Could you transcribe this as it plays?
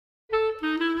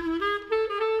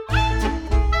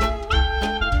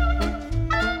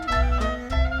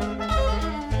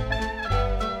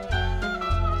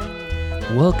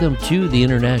Welcome to the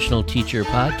International Teacher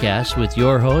Podcast with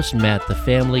your host, Matt the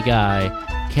Family Guy,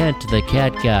 Kent the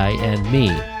Cat Guy, and me,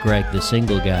 Greg the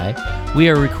Single Guy. We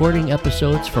are recording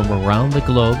episodes from around the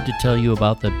globe to tell you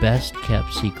about the best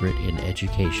kept secret in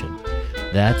education.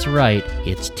 That's right,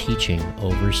 it's teaching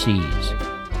overseas.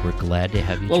 We're glad to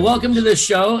have you. Well, welcome to the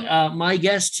show. My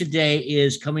guest today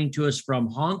is coming to us from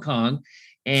Hong Kong,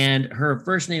 and her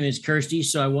first name is Kirstie.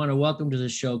 So I want to welcome to the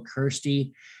show,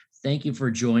 Kirstie. Thank you for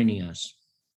joining us.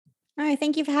 Hi,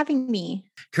 thank you for having me.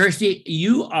 Kirstie,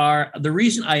 you are, the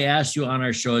reason I asked you on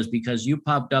our show is because you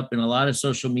popped up in a lot of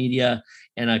social media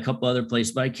and a couple other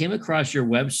places, but I came across your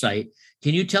website.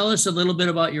 Can you tell us a little bit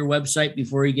about your website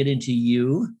before we get into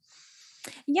you?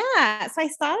 Yeah, so I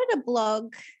started a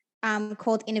blog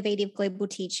called Innovative Global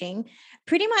Teaching,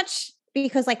 pretty much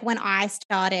because when I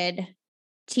started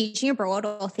teaching abroad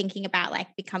or thinking about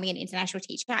becoming an international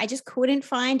teacher, I just couldn't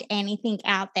find anything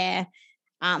out there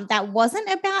that wasn't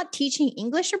about teaching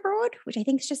English abroad, which I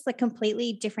think is just a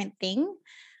completely different thing.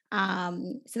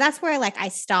 So that's where I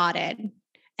started,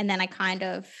 and then I kind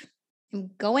of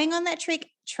am going on that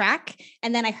track,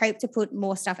 and then I hope to put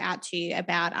more stuff out too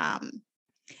about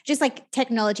just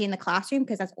technology in the classroom,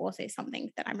 because that's also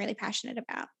something that I'm really passionate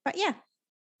about. But yeah.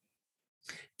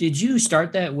 Did you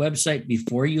start that website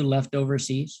before you left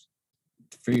overseas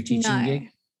for your teaching gig?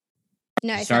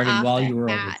 No, it started while you were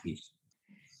overseas.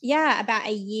 Yeah, about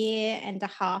a year and a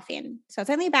half in. So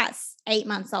it's only about 8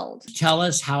 months old. Tell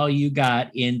us how you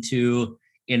got into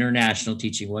international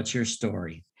teaching. What's your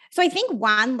story? So I think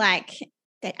one,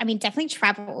 definitely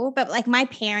travel, but my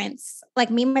parents,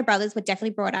 me and my brothers were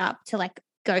definitely brought up to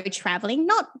go traveling,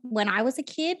 not when I was a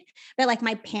kid, but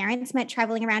my parents met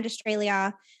traveling around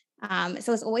Australia.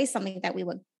 So it's always something that we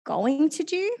were going to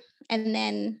do. And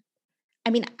then, I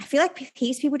feel like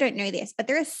people don't know this, but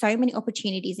there are so many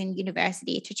opportunities in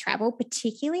university to travel,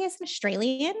 particularly as an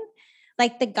Australian.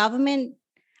 The government,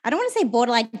 I don't want to say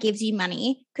borderline gives you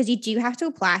money, because you do have to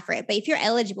apply for it, but if you're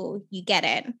eligible, you get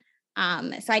it.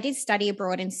 So I did study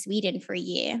abroad in Sweden for a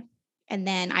year, and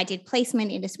then I did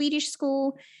placement in a Swedish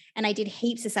school, and I did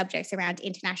heaps of subjects around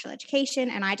international education,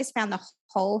 and I just found the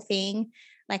whole thing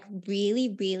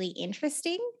really, really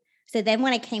interesting. So then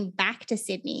when I came back to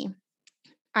Sydney,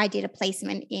 I did a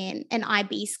placement in an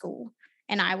IB school,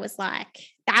 and I was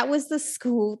that was the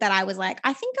school that I was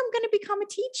I think I'm going to become a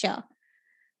teacher.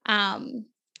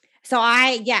 So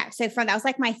from that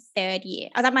was my third year.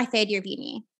 I was at my third year of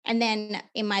uni. And then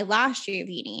in my last year of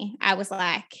uni, I was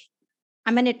I'm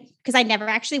going to, because I never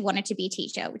actually wanted to be a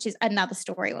teacher, which is another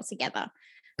story altogether.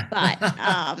 But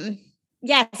so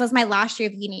it was my last year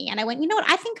of uni. And I went, you know what,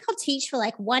 I think I'll teach for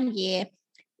 1 year,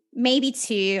 maybe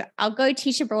 2. I'll go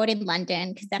teach abroad in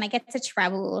London, because then I get to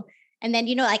travel. And then,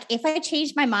 if I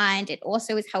change my mind, it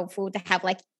also is helpful to have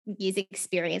years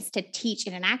experience to teach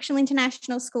in an actual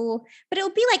international school, but it'll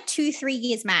be 2-3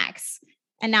 years max.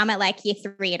 And now I'm at year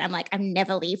 3, and I'm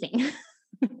never leaving.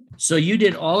 So you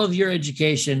did all of your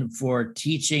education for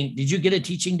teaching. Did you get a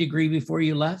teaching degree before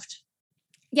you left?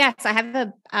 Yes, I have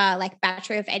a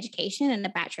Bachelor of Education and a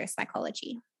Bachelor of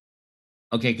Psychology.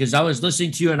 Okay, because I was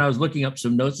listening to you and I was looking up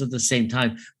some notes at the same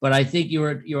time, but I think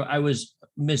I was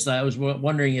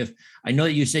wondering if, I know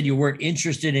that you said you weren't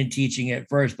interested in teaching at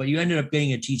first, but you ended up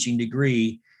getting a teaching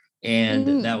degree,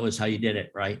 and that was how you did it,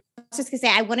 right? I was just going to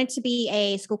say, I wanted to be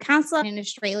a school counselor in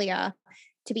Australia.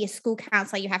 To be a school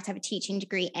counselor, you have to have a teaching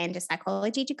degree and a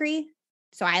psychology degree.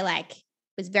 So I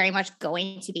was very much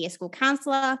going to be a school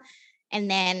counselor, and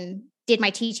then did my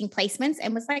teaching placements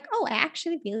and was oh, I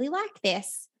actually really like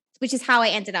this, which is how I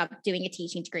ended up doing a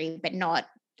teaching degree, but not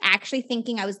actually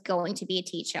thinking I was going to be a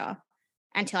teacher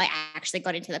until I actually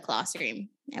got into the classroom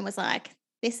and was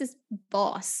this is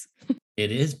boss.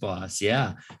 It is boss.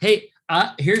 Yeah. Hey,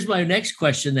 here's my next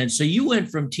question then. So you went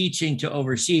from teaching to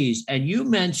overseas, and you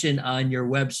mentioned on your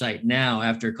website now,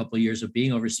 after a couple of years of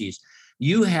being overseas,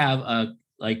 you have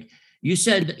you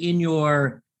said in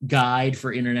your guide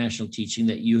for international teaching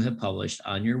that you have published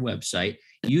on your website,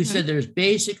 you said there's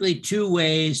basically 2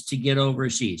 ways to get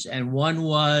overseas. And one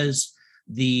was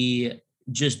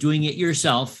just doing it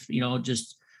yourself,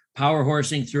 just power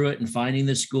horsing through it and finding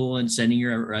the school and sending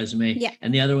your resume. Yeah.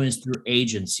 And the other one is through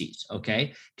agencies.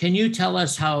 Okay. Can you tell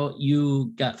us how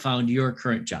you found your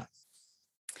current job?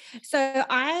 So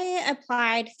I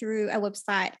applied through a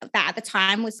website that at the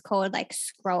time was called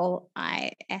Scroll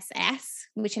ISS,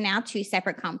 which are now 2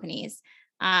 separate companies.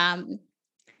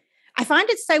 I find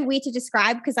it so weird to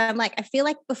describe, because I'm I feel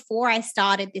before I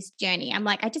started this journey, I'm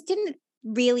I just didn't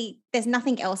really, there's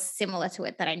nothing else similar to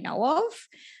it that I know of.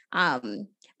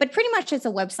 But pretty much it's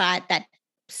a website that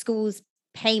schools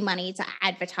pay money to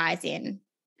advertise in.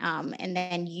 And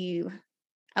then you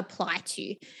apply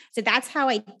to. So that's how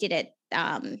I did it,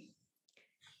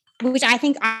 which I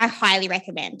think I highly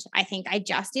recommend. I think I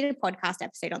just did a podcast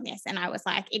episode on this, and I was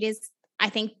like, I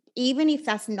think even if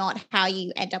that's not how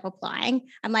you end up applying,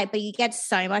 I'm like, but you get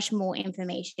so much more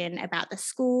information about the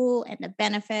school and the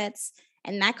benefits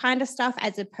and that kind of stuff,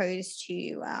 as opposed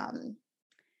to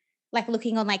like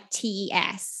looking on like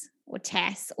TES or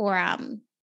TES or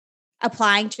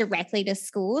applying directly to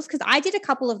schools. Because I did a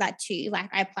couple of that too. Like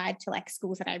I applied to like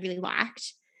schools that I really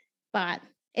liked, but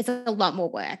it's a lot more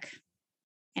work.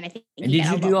 And I think. And did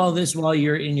you do all this while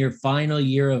you're in your final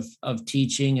year of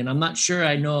teaching? And I'm not sure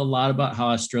I know a lot about how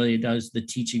Australia does the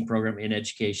teaching program in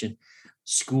education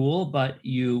school, but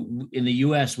in the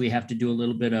US, we have to do a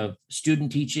little bit of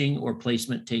student teaching or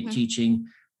placement teaching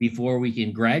before we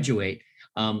can graduate.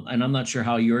 And I'm not sure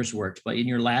how yours worked, but in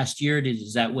your last year,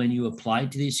 is that when you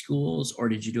applied to these schools, or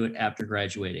did you do it after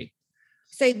graduating?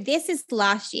 So this is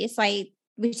last year. So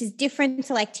which is different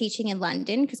to like teaching in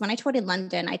London, because when I taught in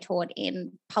London, I taught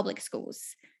in public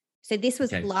schools. So this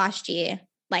was last year,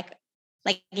 like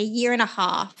a year and a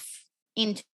half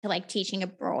into like teaching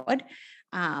abroad.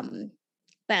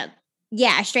 But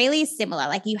yeah, Australia is similar.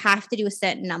 Like you have to do a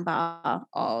certain number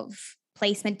of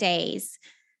placement days.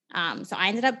 So I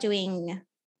ended up doing,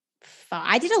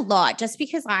 I did a lot just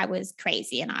because I was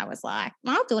crazy and I was like,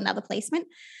 I'll do another placement.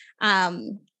 So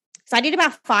I did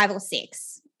about 5 or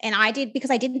 6. And I did,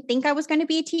 because I didn't think I was going to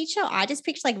be a teacher, I just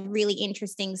picked like really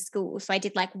interesting schools. So I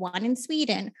did like one in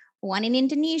Sweden, one in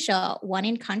Indonesia, one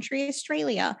in country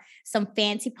Australia, some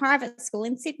fancy private school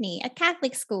in Sydney, a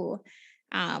Catholic school.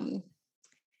 So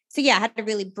yeah, I had a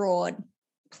really broad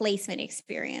placement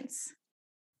experience.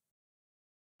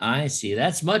 I see.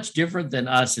 That's much different than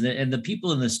us. And the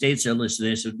people in the States that listen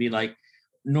to this would be like,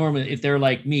 normally, if they're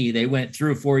like me, they went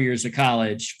through 4 years of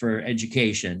college for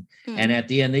education. And at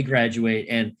the end, they graduate.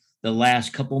 And the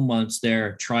last couple months,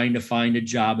 they're trying to find a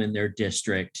job in their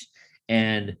district.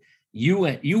 And you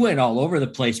went all over the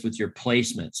place with your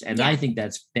placements. And I think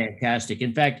that's fantastic.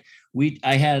 In fact,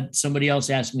 I had somebody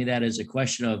else ask me that as a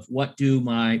question of, what do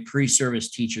my pre-service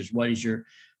teachers, what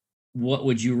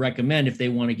would you recommend if they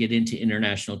want to get into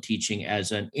international teaching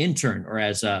as an intern or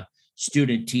as a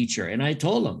student teacher? And I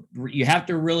told them, you have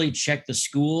to really check the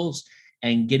schools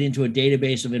and get into a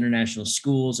database of international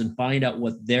schools and find out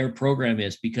what their program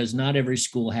is, because not every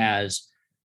school has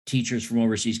teachers from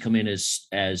overseas come in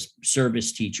as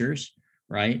service teachers,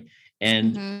 right?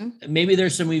 And maybe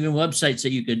there's some even websites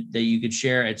that you could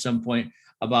share at some point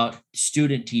about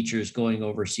student teachers going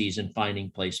overseas and finding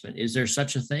placement. Is there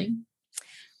such a thing?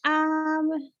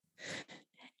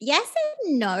 Yes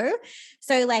and no.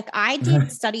 So like I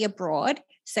did study abroad.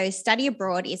 So study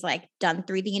abroad is like done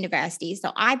through the university.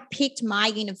 So I picked my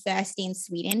university in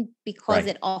Sweden because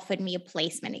it offered me a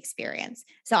placement experience.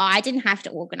 So I didn't have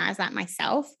to organize that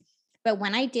myself. But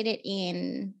when I did it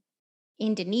in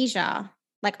Indonesia,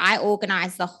 like I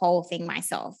organized the whole thing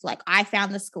myself. Like I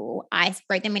found the school, I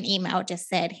wrote them an email, just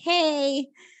said, hey,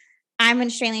 I'm an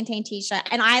Australian trained teacher.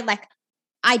 And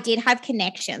I did have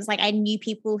connections. Like I knew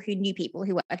people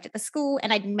who worked at the school,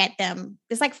 and I'd met them.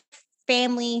 There's like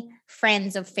family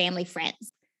friends of family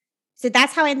friends. So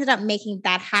that's how I ended up making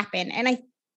that happen.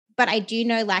 But I do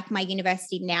know like my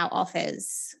university now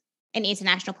offers an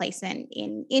international placement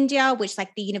in India, which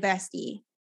like the university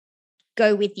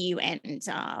go with you and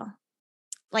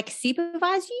like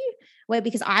supervise you, where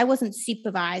because I wasn't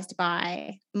supervised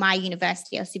by my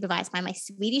university, I was supervised by my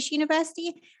Swedish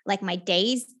university, like my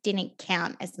days didn't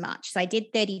count as much. So I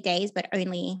did 30 days, but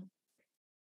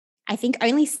I think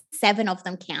only 7 of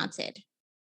them counted.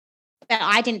 But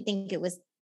I didn't think it was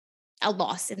a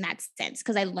loss in that sense,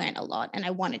 because I learned a lot and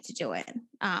I wanted to do it.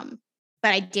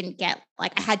 But I didn't get,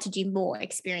 like, I had to do more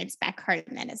experience back home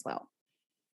then as well.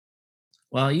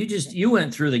 Well, you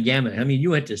went through the gamut. I mean, you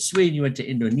went to Sweden, you went to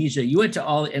Indonesia, you went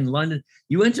to in London,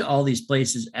 you went to all these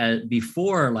places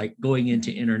before like going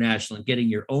into international and getting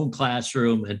your own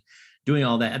classroom and doing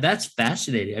all that. That's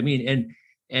fascinating. I mean,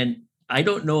 and I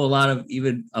don't know a lot of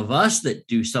even of us that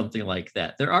do something like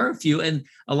that. There are a few, and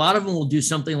a lot of them will do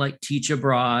something like teach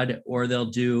abroad, or they'll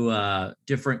do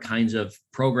different kinds of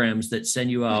programs that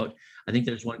send you out. I think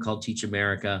there's one called Teach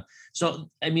America.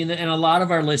 So, I mean, and a lot of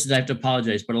our listeners, I have to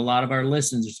apologize, but a lot of our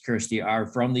listeners, Kirstie, are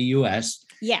from the US.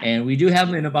 Yeah. And we do have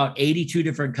them in about 82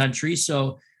 different countries.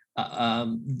 So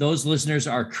those listeners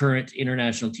are current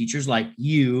international teachers like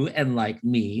you and like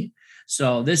me.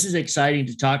 So this is exciting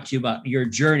to talk to you about your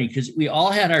journey, because we all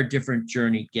had our different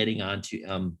journey getting onto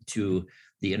to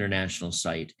the international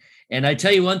site. And I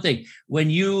tell you one thing,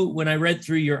 when I read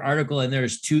through your article and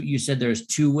you said there's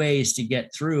 2 ways to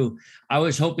get through, I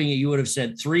was hoping that you would have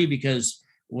said 3, because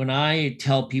when I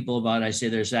tell people about it, I say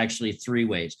there's actually three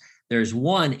ways. There's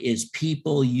one is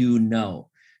people you know.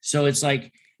 So it's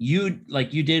like you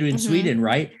did in Sweden,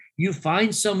 right? You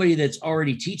find somebody that's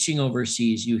already teaching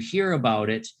overseas, you hear about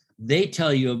it, they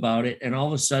tell you about it, and all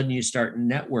of a sudden you start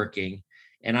networking.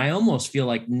 And I almost feel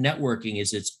like networking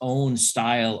is its own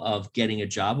style of getting a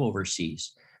job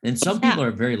overseas. And some people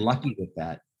are very lucky with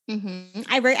that.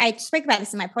 I spoke about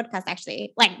this in my podcast,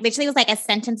 actually. Like, literally, it was like a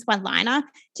sentence one-liner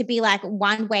to be like,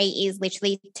 one way is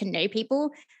literally to know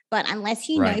people, but unless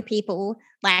you know people,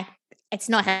 like, it's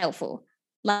not helpful.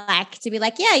 Like, to be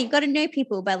like, yeah, you've got to know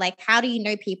people, but like, how do you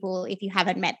know people if you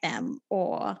haven't met them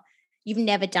or you've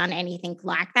never done anything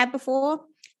like that before?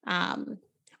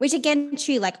 Which again,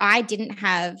 too, like, I didn't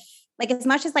have, like, as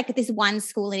much as like this one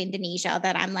school in Indonesia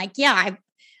that I'm like, yeah,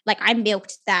 I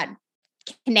milked that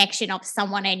connection of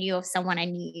someone I knew,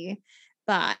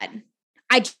 but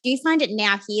I do find it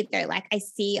now here though, like I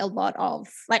see a lot of,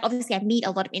 like, obviously I meet a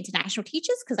lot of international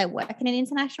teachers because I work in an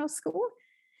international school,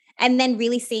 and then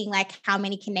really seeing like how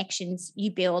many connections you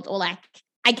build, or like,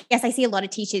 I guess I see a lot of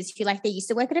teachers who, like, they used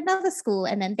to work at another school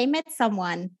and then they met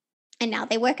someone and now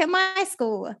they work at my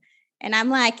school. And I'm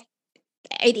like,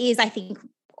 it is, I think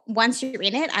once you're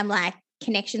in it, I'm like,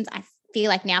 connections, I feel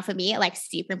like now for me are like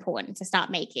super important to start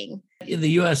making. In the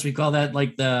US, we call that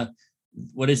like the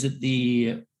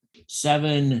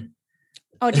 7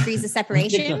 degrees of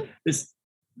separation.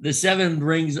 The 7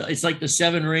 rings. It's like the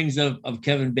 7 rings of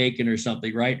Kevin Bacon or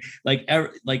something, right? Like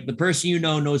the person you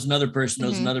know knows another person,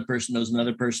 knows another person, knows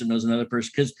another person, knows another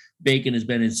person, because Bacon has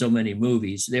been in so many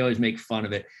movies. They always make fun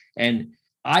of it. And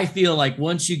I feel like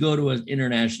once you go to an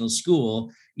international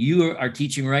school, you are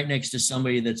teaching right next to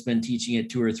somebody that's been teaching at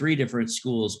 2 or 3 different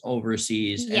schools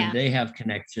overseas, and they have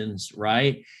connections,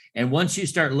 right? And once you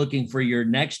start looking for your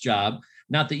next job,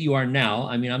 not that you are now,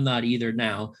 I mean, I'm not either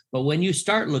now, but when you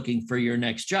start looking for your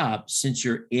next job, since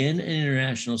you're in an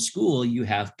international school, you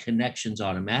have connections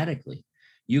automatically.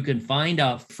 You can find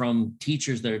out from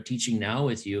teachers that are teaching now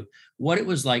with you what it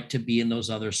was like to be in those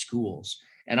other schools.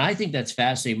 And I think that's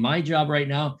fascinating. My job right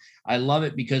now, I love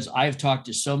it because I've talked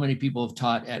to so many people who've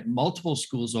taught at multiple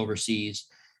schools overseas.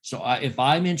 So if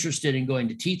I'm interested in going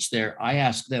to teach there, I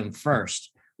ask them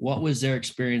first, what was their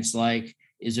experience like?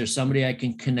 Is there somebody I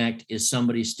can connect? Is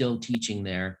somebody still teaching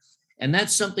there? And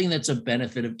that's something that's a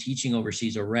benefit of teaching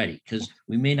overseas already, because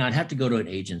we may not have to go to an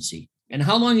agency. And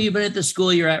how long have you been at the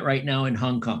school you're at right now in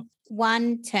Hong Kong?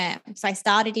 1 term. So I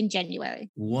started in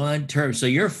January. 1 term. So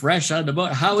you're fresh on the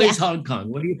boat. How is Hong Kong?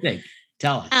 What do you think?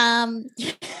 Tell us.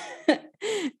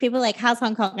 People are like, how's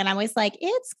Hong Kong? And I'm always like,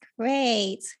 it's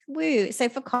great. Woo. So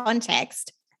for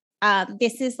context,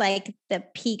 this is like the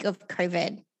peak of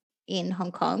COVID in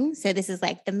Hong Kong. So this is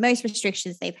like the most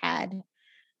restrictions they've had.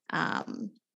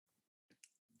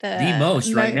 The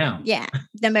most right now. Yeah.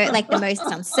 The most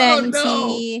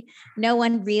uncertainty. No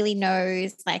one really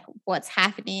knows like what's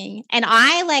happening. And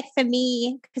I, like, for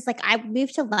me, because like I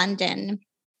moved to London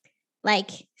like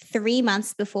 3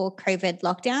 months before COVID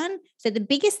lockdown. So the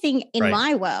biggest thing in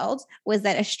my world was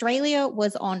that Australia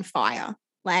was on fire.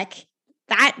 Like,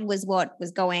 that was what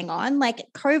was going on. Like,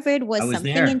 COVID was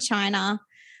something in China,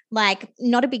 like,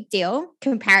 not a big deal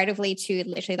comparatively to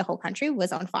literally the whole country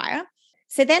was on fire.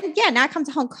 So then, now I come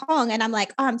to Hong Kong and I'm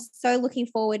like, oh, I'm so looking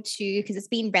forward to, because it's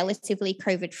been relatively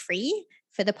COVID free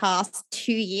for the past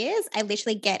 2 years. I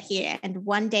literally get here, and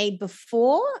one day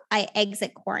before I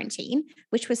exit quarantine,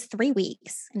 which was 3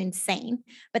 weeks and insane,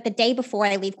 but the day before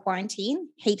I leave quarantine,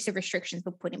 heaps of restrictions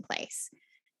were put in place.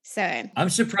 So I'm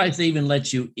surprised they even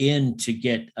let you in to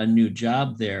get a new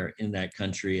job there in that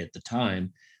country at the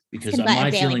time, because my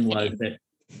feeling was that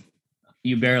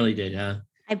you barely did, huh?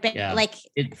 I bet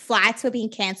flights were being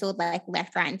canceled like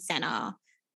left, right, and center.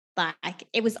 Like,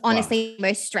 it was honestly the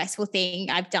most stressful thing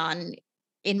I've done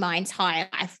in my entire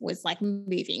life, was like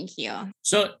moving here.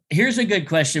 So here's a good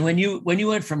question. When you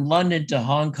went from London to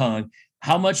Hong Kong,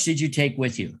 how much did you take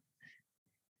with you?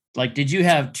 Like, did you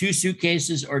have 2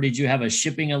 suitcases, or did you have a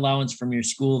shipping allowance from your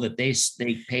school that they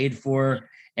paid for,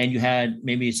 and you had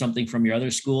maybe something from your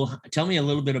other school? Tell me a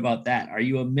little bit about that. Are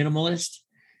you a minimalist?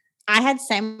 I had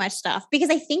so much stuff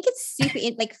because I think it's super,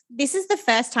 like, this is the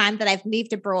first time that I've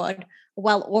moved abroad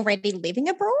while already living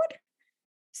abroad.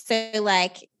 So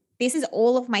like, this is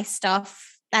all of my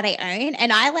stuff that I own.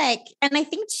 And I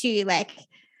think too, like,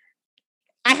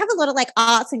 I have a lot of like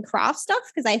arts and crafts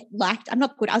stuff because I'm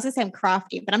not good. I was going to say I'm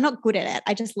crafty, but I'm not good at it.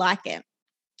 I just like it.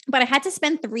 But I had to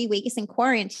spend 3 weeks in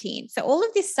quarantine. So all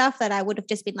of this stuff that I would have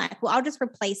just been like, well, I'll just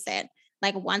replace it.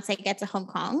 Like, once I get to Hong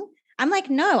Kong, I'm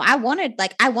like, no, I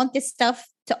want this stuff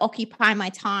to occupy my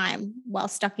time while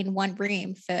stuck in one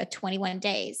room for 21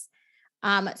 days. So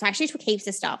I actually took heaps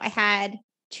of stuff. I had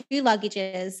 2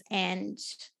 luggages, and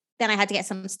then I had to get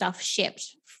some stuff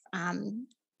shipped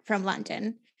from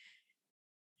London.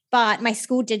 But my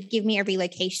school did give me a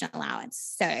relocation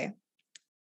allowance, so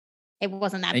it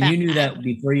wasn't that And bad. you knew that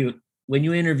when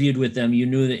you interviewed with them, you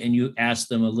knew that, and you asked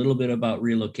them a little bit about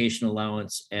relocation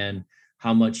allowance and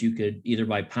how much you could either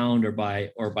by pound or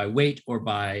by weight or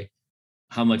by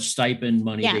how much stipend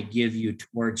money they give you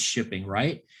towards shipping,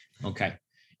 right? Okay.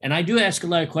 And I do ask a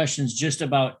lot of questions just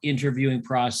about interviewing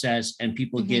process and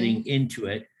people getting into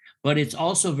it, but it's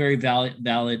also very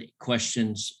valid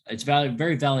questions. It's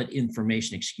very valid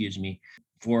information,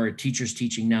 for teachers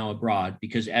teaching now abroad,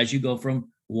 because as you go from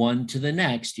one to the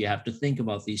next, you have to think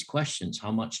about these questions.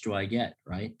 How much do I get,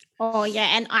 right? Oh,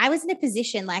 yeah. And I was in a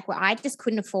position where I just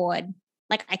couldn't afford,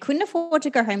 I couldn't afford to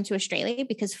go home to Australia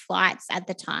because flights at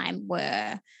the time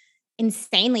were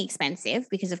insanely expensive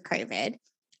because of COVID.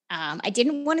 I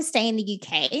didn't want to stay in the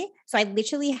UK. So I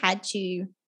literally had to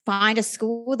find a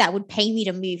school that would pay me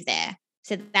to move there.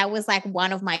 So that was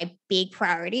one of my big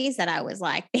priorities, that I was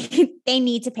like, they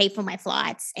need to pay for my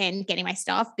flights and getting my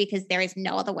stuff, because there is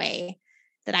no other way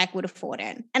that I would afford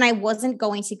it. And I wasn't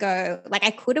going to go,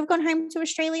 I could have gone home to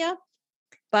Australia,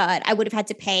 but I would have had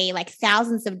to pay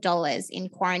thousands of dollars in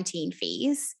quarantine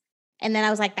fees. And then I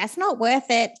was like, that's not worth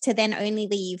it to then only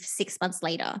leave 6 months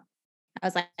later. I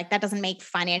was like, that doesn't make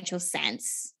financial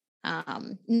sense.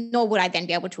 Nor would I then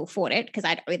be able to afford it, because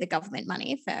I'd owe the government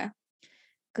money for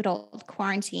good old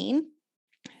quarantine.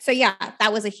 So yeah,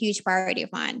 that was a huge priority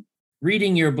of mine.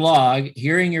 Reading your blog,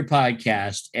 hearing your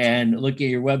podcast, and looking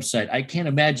at your website, I can't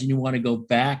imagine you want to go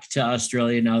back to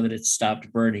Australia now that it's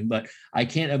stopped burning, but I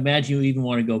can't imagine you even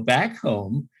want to go back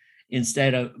home.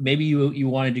 Instead of, maybe you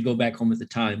wanted to go back home at the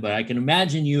time, but I can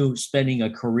imagine you spending a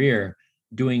career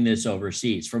doing this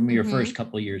overseas from your first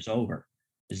couple of years over.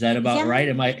 Is that about right?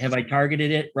 Have I targeted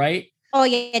it right? Oh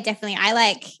yeah, definitely.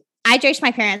 I joked to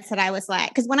my parents that I was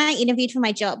because when I interviewed for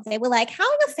my job, they were like, how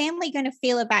are your family going to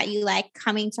feel about you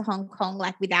coming to Hong Kong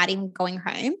without even going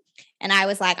home? And I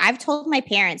was like, I've told my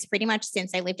parents pretty much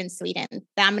since I lived in Sweden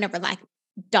that I'm going to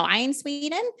die in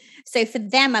Sweden. So for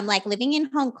them, I'm living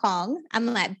in Hong Kong. I'm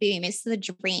boom, it's the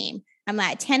dream. I'm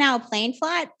 10-hour plane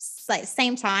flight,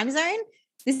 same time zone.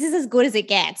 This is as good as it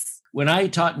gets. When I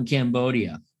taught in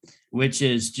Cambodia, which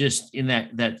is just in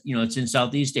that it's in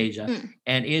Southeast Asia,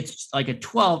 and it's a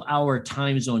 12-hour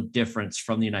time zone difference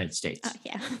from the United States. Oh,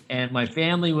 yeah. And my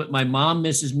family, my mom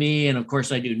misses me. And of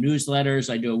course I do newsletters,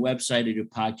 I do a website, I do a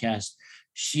podcast.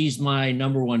 She's my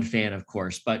number one fan, of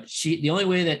course, but the only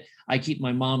way that I keep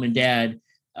my mom and dad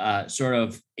sort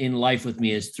of in life with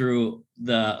me is through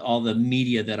all the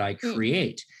media that I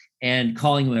create and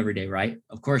calling them every day, right?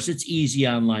 Of course, it's easy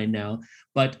online now.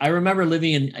 But I remember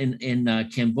living in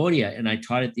Cambodia, and I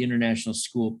taught at the International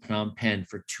School Phnom Penh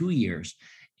for 2 years.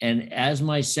 And as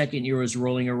my second year was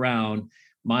rolling around,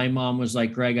 my mom was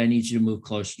like, Greg, I need you to move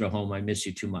closer to home. I miss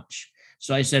you too much.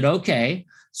 So I said, okay.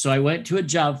 So I went to a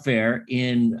job fair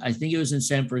I think it was in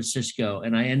San Francisco,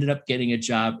 and I ended up getting a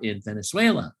job in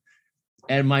Venezuela.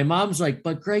 And my mom's like,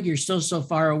 but Greg, you're still so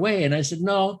far away. And I said,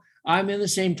 no, I'm in the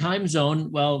same time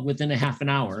zone. Well, within a half an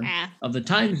hour of the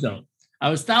time zone. I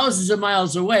was thousands of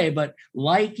miles away, but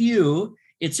like you,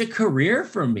 it's a career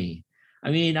for me.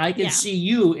 I mean, I can see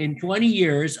you in 20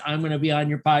 years. I'm going to be on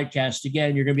your podcast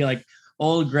again. You're going to be like,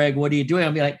 old Greg, what are you doing?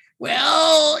 I'll be like,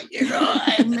 well,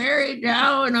 I'm married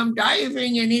now and I'm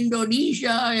diving in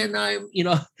Indonesia. And I'm,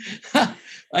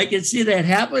 I can see that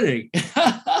happening.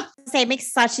 It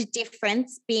makes such a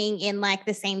difference being in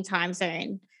the same time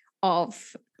zone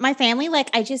of my family.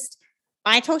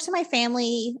 I talk to my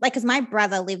family, because my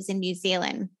brother lives in New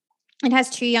Zealand and has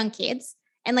 2 young kids.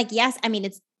 And yes, I mean,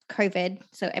 it's COVID,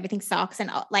 so everything sucks. And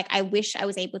I wish I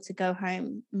was able to go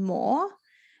home more,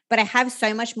 but I have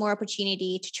so much more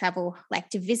opportunity to travel,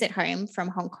 to visit home from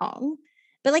Hong Kong.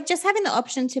 But just having the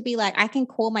option to be I can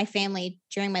call my family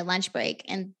during my lunch break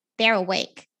and they're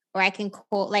awake. Or I can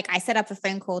call, I set up a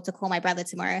phone call to call my brother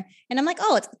tomorrow. And I'm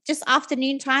oh, it's just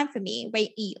afternoon time for me.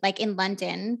 Wait, in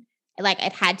London,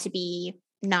 it had to be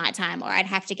nighttime, or I'd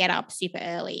have to get up super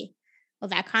early, or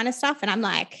that kind of stuff. And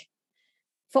I'm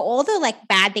for all the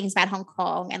bad things about Hong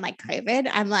Kong and COVID,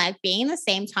 I'm being in the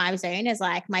same time zone as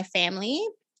my family,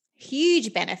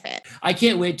 huge benefit. I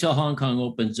can't wait till Hong Kong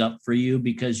opens up for you,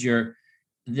 because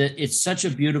it's such a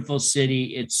beautiful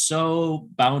city. It's so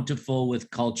bountiful with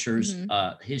cultures,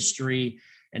 history,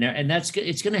 and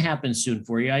it's going to happen soon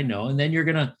for you, I know. And then you're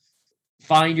going to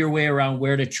find your way around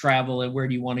where to travel and where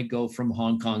do you want to go from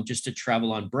Hong Kong, just to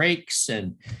travel on breaks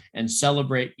and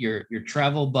celebrate your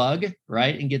travel bug,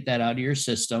 right? And get that out of your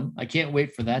system. I can't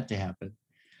wait for that to happen.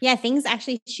 Yeah, things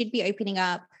actually should be opening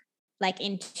up like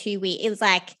in 2 weeks. It was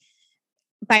like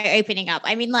by opening up,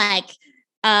 I mean like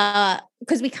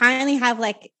because we currently have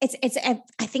like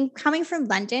I think coming from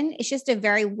London, it's just a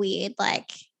very weird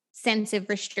like sense of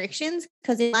restrictions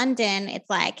because in London it's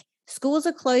like schools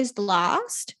are closed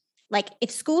last. Like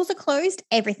if schools are closed,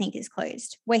 everything is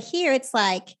closed. Where here it's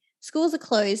like schools are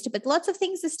closed, but lots of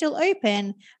things are still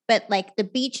open. But like the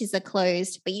beaches are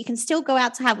closed, but you can still go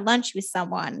out to have lunch with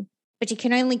someone, but you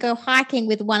can only go hiking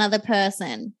with one other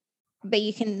person. But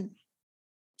you can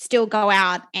still go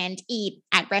out and eat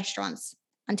at restaurants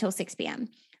until 6 p.m.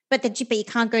 But you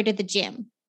can't go to the gym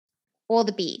or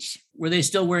the beach. Were they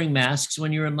still wearing masks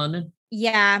when you were in London?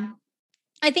 Yeah.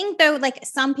 I think though, like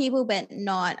some people, but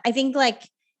not. I think like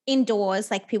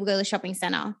indoors, like people go to the shopping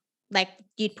center, like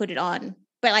you'd put it on.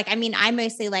 But like, I mean, I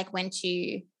mostly like went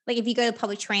to, like if you go to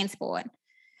public transport,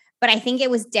 but I think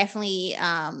it was definitely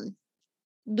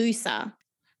looser.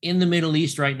 In the Middle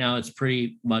East right now, it's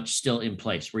pretty much still in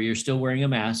place where you're still wearing a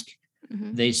mask.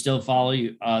 Mm-hmm. They still follow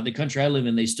you. The country I live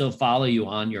in, they still follow you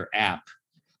on your app,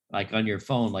 like on your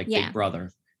phone, like Big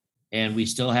Brother. And we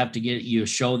still have to get you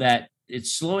show that.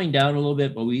 It's slowing down a little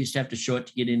bit, but we used to have to show it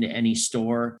to get into any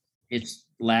store. It's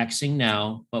laxing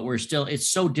now, but it's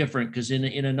so different because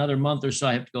in another month or so,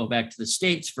 I have to go back to the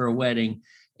States for a wedding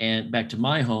and back to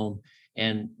my home.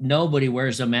 And nobody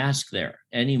wears a mask there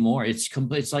anymore.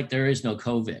 It's like there is no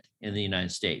COVID in the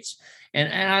United States.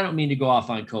 And I don't mean to go off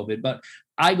on COVID, but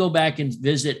I go back and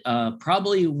visit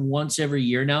probably once every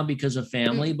year now because of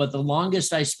family. But the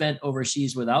longest I spent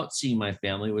overseas without seeing my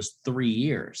family was 3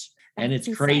 years. And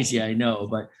it's crazy, I know,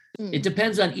 but it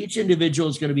depends on each individual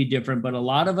is going to be different. But a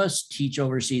lot of us teach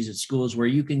overseas at schools where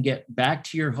you can get back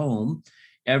to your home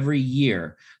every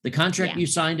year. The contract you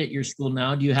signed at your school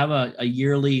now, do you have a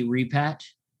yearly repat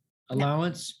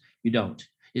allowance? No. You don't.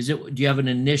 Do you have an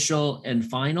initial and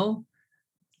final?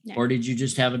 No. Or did you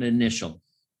just have an initial?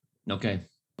 Okay.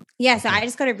 Yeah. So I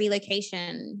just got a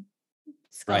relocation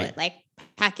like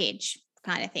package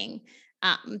kind of thing.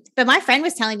 But my friend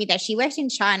was telling me that she worked in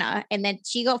China and then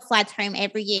she got flights home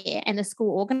every year and the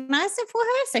school organized it for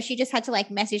her. So she just had to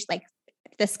like message like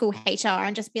the school HR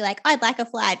and just be like, I'd like a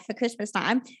flight for Christmas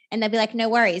time. And they'll be like, no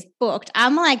worries, booked.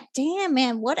 I'm like, damn,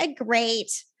 man, what a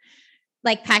great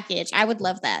like package. I would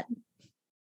love that.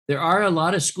 There are a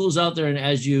lot of schools out there. And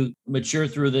as you mature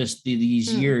through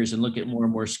these years and look at more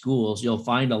and more schools, you'll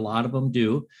find a lot of them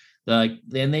do.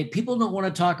 People don't want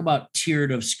to talk about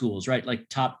tiered of schools, right? Like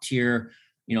top tier,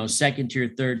 second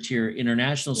tier, third tier,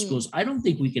 international schools. I don't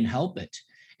think we can help it.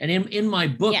 And in my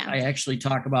book, I actually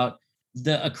talk about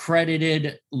the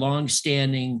accredited,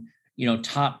 longstanding,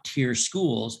 top tier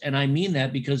schools. And I mean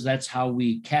that because that's how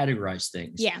we categorize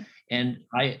things. Yeah. And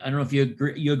I don't know if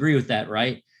you agree with that,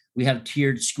 right? We have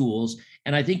tiered schools.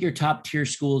 And I think your top tier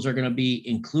schools are going to be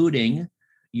including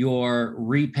your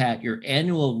repat, your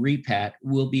annual repat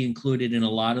will be included in a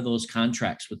lot of those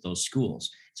contracts with those schools.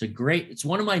 It's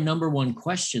one of my number one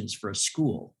questions for a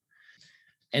school.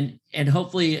 And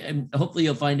hopefully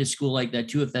you'll find a school like that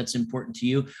too, if that's important to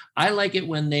you. I like it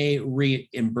when they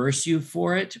reimburse you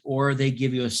for it, or they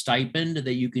give you a stipend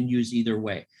that you can use either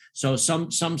way. So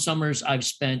some summers I've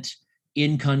spent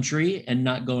in country and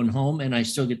not going home, and I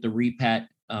still get the repat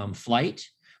flight,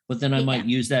 but then I might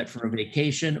use that for a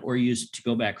vacation or use it to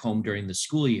go back home during the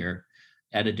school year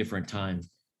at a different time.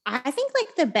 I think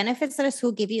like the benefits that a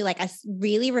school give you, like, are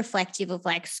really reflective of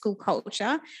like school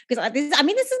culture. Because this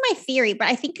is my theory, but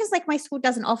I think because like my school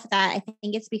doesn't offer that, I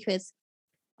think it's because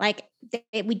like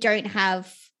we don't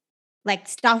have like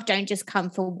staff don't just come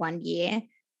for 1 year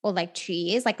or like 2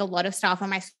 years. Like a lot of staff on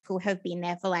my school have been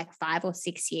there for like 5 or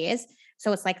 6 years.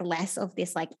 So it's like less of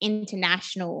this like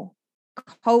international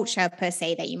culture per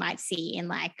se that you might see in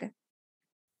like,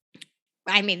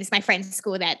 it's my friend's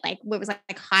school that like it was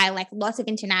like high, like lots of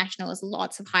internationals,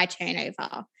 lots of high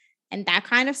turnover and that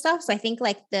kind of stuff. So I think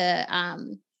like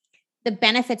the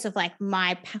benefits of like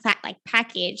my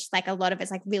package, like a lot of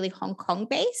it's like really Hong Kong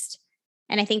based.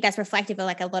 And I think that's reflective of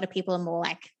like a lot of people are more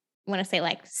like, I want to say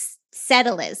like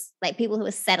settlers, like people who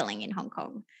are settling in Hong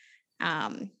Kong.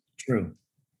 True.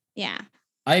 Yeah.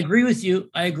 I agree with you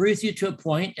to a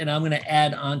point, and I'm going to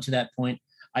add on to that point.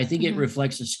 I think it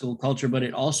reflects a school culture, but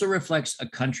it also reflects a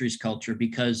country's culture,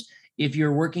 because if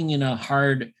you're working in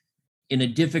a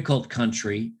difficult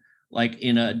country, like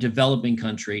in a developing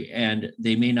country, and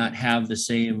they may not have the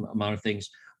same amount of things,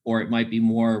 or it might be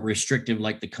more restrictive,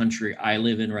 like the country I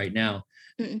live in right now.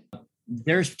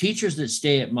 There's teachers that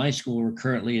stay at my school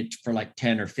currently for like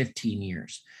 10 or 15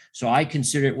 years. So I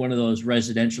consider it one of those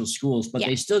residential schools, but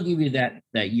they still give you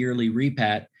that yearly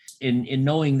repat in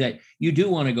knowing that you do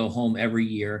want to go home every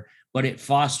year, but it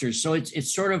fosters. So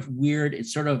it's sort of weird.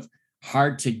 It's sort of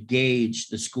hard to gauge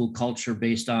the school culture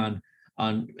based on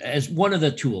as one of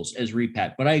the tools as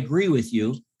repat. But I agree with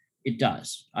you. It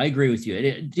does. I agree with you.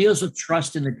 It deals with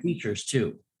trust in the teachers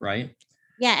too, right?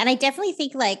 Yeah. And I definitely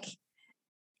think like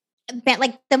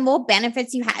the more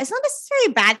benefits you have, it's not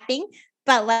necessarily a bad thing,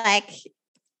 but like,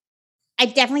 I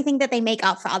definitely think that they make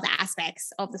up for other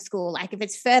aspects of the school. Like if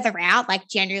it's further out, like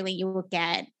generally you will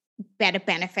get better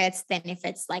benefits than if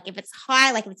it's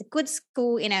high, like if it's a good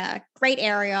school in a great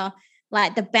area,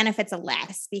 like the benefits are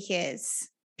less because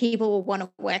people will want to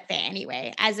work there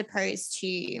anyway, as opposed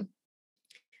to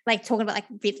like talking about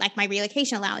like my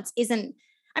relocation allowance isn't,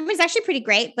 I mean, it's actually pretty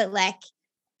great, but like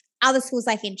other schools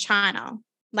like in China,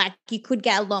 like you could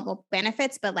get a lot more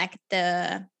benefits, but like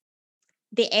the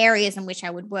areas in which I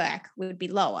would work would be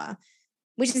lower,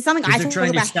 which is something I they're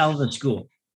trying to sell the school.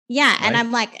 Yeah. Right? And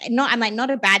I'm like, not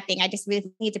a bad thing. I just really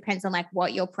think it depends on like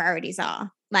what your priorities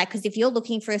are. Like, because if you're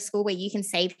looking for a school where you can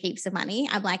save heaps of money,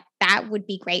 I'm like, that would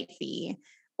be great for you.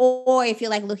 Or if you're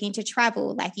like looking to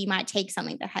travel, like you might take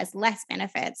something that has less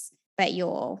benefits, but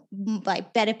you're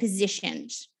like better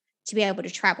positioned to be able to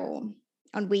travel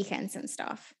on weekends and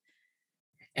stuff.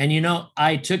 And, you know,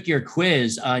 I took your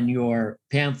quiz on your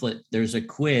pamphlet. There's a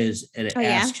quiz and it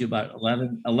asks you about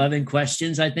 11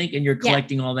 questions, I think, and you're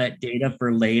collecting all that data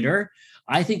for later.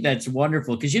 I think that's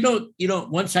wonderful because, you know,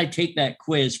 once I take that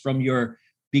quiz from your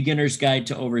beginner's guide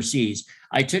to overseas,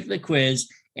 I took the quiz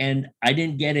and I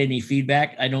didn't get any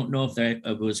feedback. I don't know if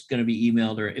it was going to be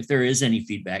emailed or if there is any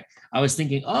feedback. I was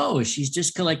thinking, oh, she's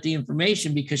just collecting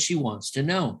information because she wants to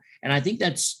know. And I think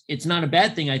it's not a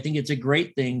bad thing. I think it's a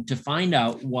great thing to find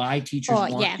out why teachers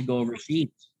want to go overseas,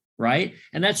 right?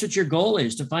 And that's what your goal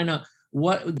is, to find out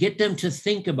get them to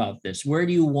think about this. Where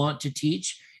do you want to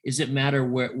teach? Does it matter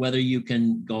whether you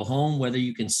can go home, whether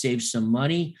you can save some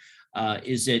money?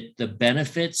 Is it the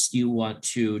benefits? Do you want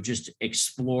to just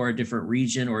explore a different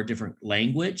region or a different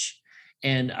language?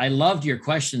 And I loved your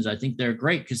questions. I think they're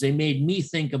great because they made me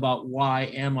think about why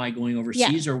am I going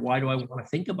overseas or why do I want to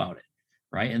think about it?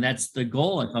 Right. And that's the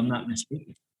goal, if I'm not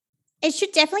mistaken. It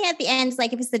should definitely at the end,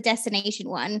 like if it's the destination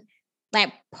one,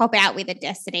 like pop out with a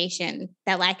destination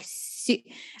that like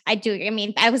I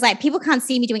mean, I was like, people can't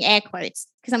see me doing air quotes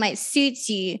because I'm like, suits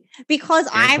you, because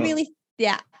I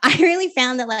really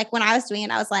found that like when I was doing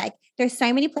it, I was like, there's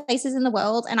so many places in the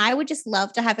world and I would just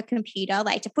love to have a computer,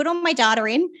 like to put all my data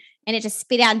in and it just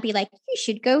spit out and be like, you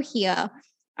should go here.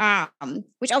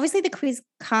 Which obviously the quiz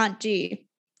can't do.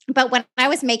 But when I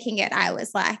was making it, I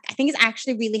was like, I think it's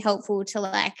actually really helpful to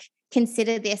like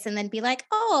consider this and then be like,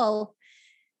 oh,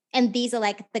 and these are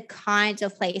like the kinds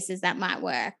of places that might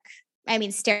work. I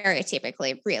mean,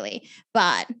 stereotypically, really.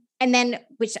 And then,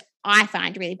 which I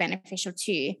find really beneficial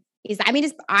too, is, I mean,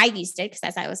 I used it because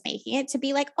as I was making it to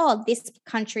be like, oh, this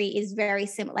country is very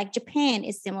similar. Like Japan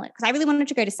is similar, because I really wanted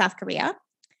to go to South Korea.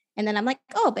 And then I'm like,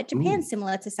 oh, but Japan's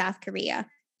similar to South Korea.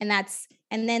 And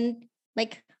then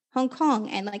like Hong Kong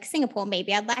and like Singapore,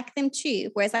 maybe I'd like them too.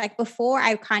 Whereas like before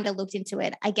I kind of looked into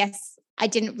it, I guess I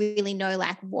didn't really know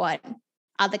like what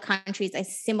other countries are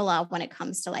similar when it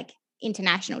comes to like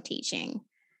international teaching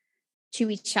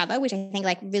to each other, which I think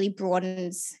like really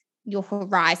broadens your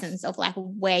horizons of like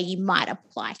where you might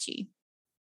apply to.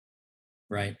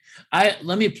 Right.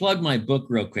 Let me plug my book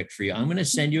real quick for you. I'm going to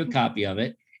send you a copy of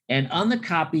it. And on the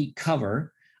copy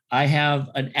cover, I have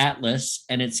an atlas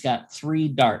and it's got 3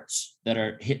 darts that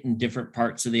are hitting different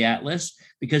parts of the atlas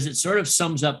because it sort of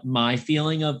sums up my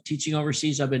feeling of teaching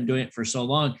overseas. I've been doing it for so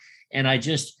long. And I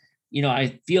just,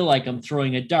 I feel like I'm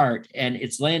throwing a dart and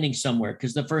it's landing somewhere,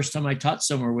 because the first time I taught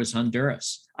somewhere was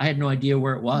Honduras. I had no idea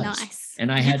where it was. Nice. And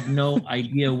I had no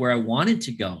idea where I wanted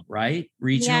to go, right?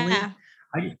 Regionally. Yeah.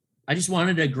 I just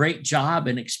wanted a great job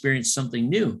and experience something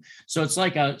new. So it's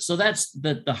like so that's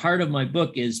the heart of my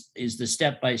book is the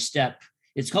step-by-step.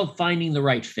 It's called Finding the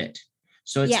Right Fit.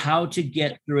 So it's how to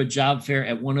get through a job fair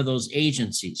at one of those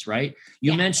agencies, right?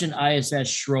 You mentioned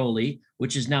ISS Schroly,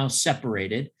 which is now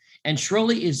separated. And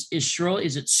Schroly is it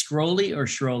Scrolly or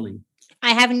Schroly?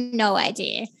 I have no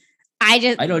idea. I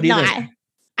don't either.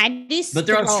 I do. But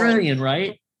they're Australian,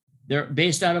 right? They're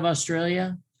based out of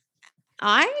Australia.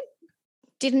 I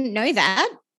didn't know that.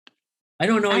 I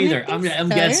don't know either. I'm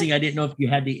guessing. I didn't know if you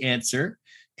had the answer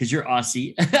because you're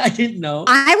Aussie. I didn't know.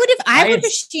 I would have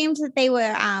assumed that they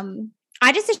were.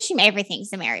 I just assume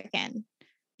everything's American.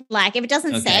 Like if it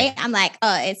doesn't say, I'm like,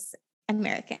 oh, it's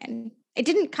American. It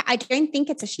didn't. I don't think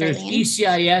it's Australian. There's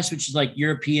ECIS, which is like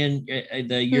European,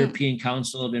 the European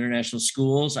Council of International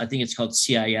Schools. I think it's called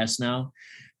CIS now.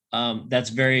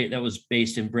 That was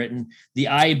based in Britain. The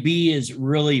IB is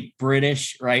really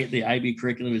British, right? The IB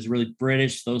curriculum is really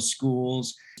British, those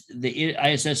schools. The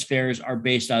ISS fairs are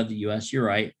based out of the US. You're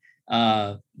right.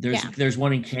 There's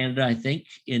one in Canada, I think,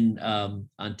 in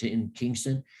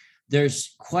Kingston.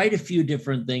 There's quite a few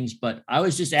different things, but I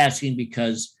was just asking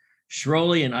because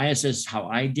Schroly and ISS, how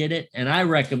I did it, and I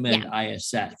recommend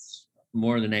ISS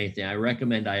more than anything. I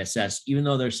recommend ISS, even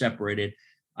though they're separated.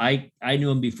 I knew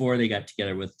them before they got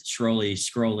together with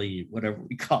Scrolly, whatever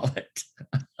we call it.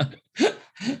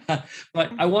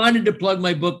 But I wanted to plug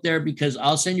my book there because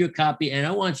I'll send you a copy and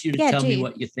I want you to tell me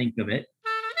what you think of it.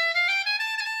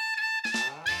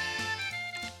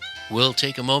 We'll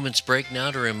take a moment's break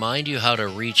now to remind you how to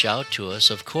reach out to us.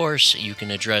 Of course, you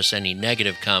can address any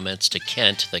negative comments to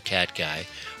Kent, the cat guy.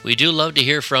 We do love to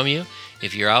hear from you.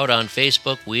 If you're out on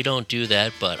Facebook, we don't do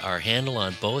that, but our handle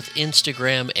on both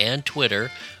Instagram and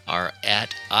Twitter are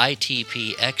at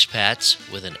ITPExpats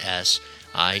with an S,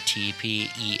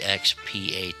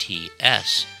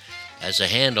 ITPExpats. As a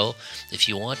handle, if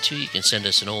you want to, you can send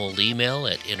us an old email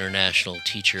at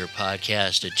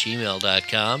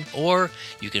internationalteacherpodcast@gmail.com, or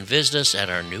you can visit us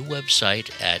at our new website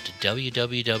at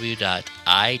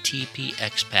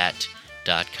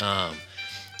www.itpexpat.com.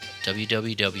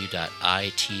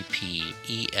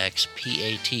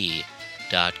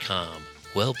 www.itpexpat.com.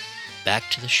 Well, back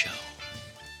to the show.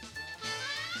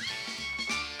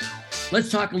 Let's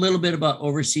talk a little bit about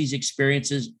overseas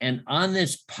experiences. And on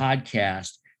this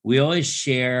podcast, we always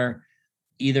share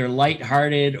either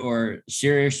lighthearted or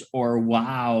serious or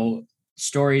wow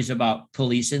stories about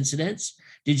police incidents.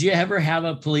 Did you ever have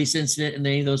a police incident in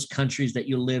any of those countries that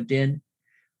you lived in?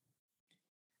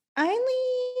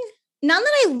 None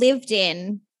that I lived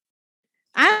in.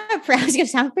 I was going to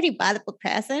sound pretty by the book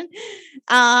person.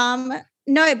 No,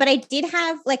 but I did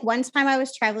have, like, one time I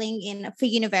was traveling for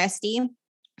university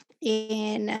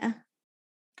I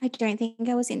don't think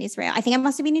I was in Israel. I think I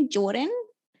must have been in Jordan.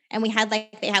 And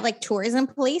they have tourism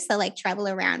police that travel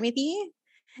around with you.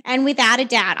 And without a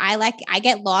doubt, I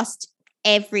get lost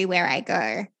everywhere I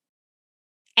go.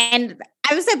 And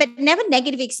but never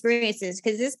negative experiences,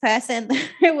 because this person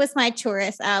who was my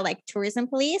tourism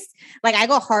police, I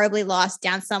got horribly lost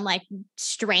down some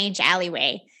strange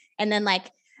alleyway. And then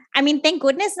thank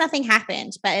goodness nothing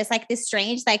happened, but it's this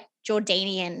strange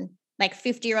Jordanian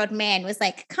 50-year-old man was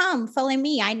come follow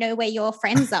me, I know where your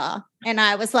friends are. And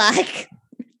I was like,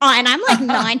 oh, and I'm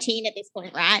 19 at this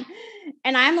point, right?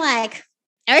 And I'm like,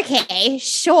 okay,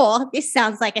 sure, this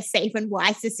sounds like a safe and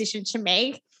wise decision to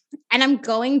make. And I'm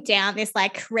going down this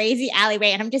crazy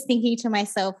alleyway, and I'm just thinking to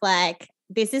myself,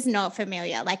 this is not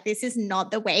familiar. This is not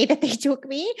the way that they took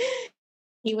me.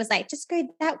 He was just go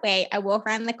that way. I walk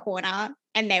around the corner,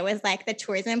 and there was the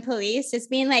tourism police just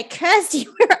being Kirstie,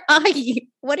 where are you?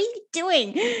 What are you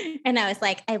doing? And I was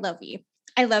like, I love you.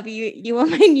 I love you. You are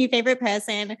my new favorite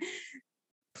person.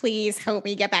 Please help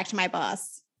me get back to my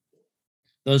boss.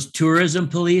 Those tourism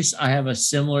police, I have a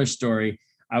similar story.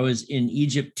 I was in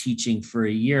Egypt teaching for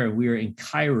a year. We were in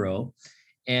Cairo,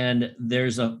 and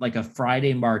there's a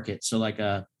Friday market. So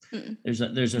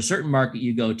there's a certain market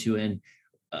you go to, and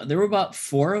there were about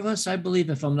 4 of us, I believe,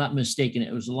 if I'm not mistaken.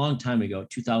 It was a long time ago,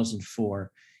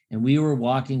 2004. And we were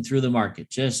walking through the market,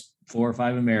 just 4 or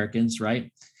 5 Americans,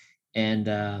 right? And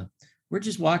we're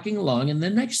just walking along. And the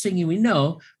next thing we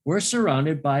know, we're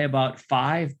surrounded by about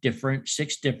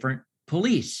 6 different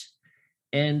police.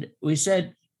 And we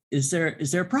said, is there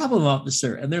a problem,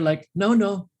 officer? And they're like,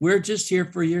 no, we're just here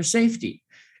for your safety.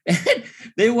 And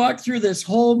they walked through this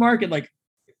whole market,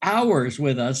 hours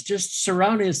with us, just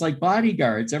surrounding us like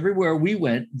bodyguards. Everywhere we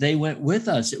went, they went with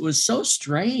us. It was so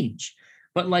strange.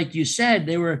 But like you said,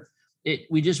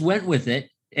 we just went with it.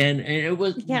 And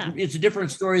it's a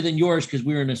different story than yours because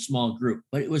we were in a small group,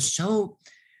 but it was so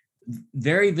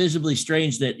very visibly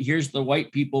strange that here's the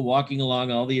white people walking along,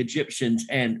 all the Egyptians,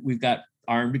 and we've got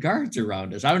armed guards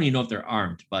around us. I don't even know if they're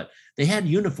armed, but they had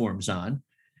uniforms on.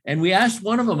 And we asked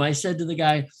one of them, I said to the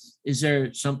guy, is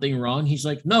there something wrong? He's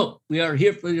like, no, we are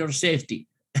here for your safety.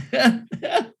 I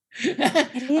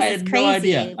had no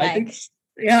idea.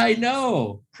 I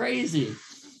know. Crazy.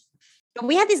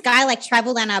 We had this guy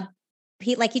traveled on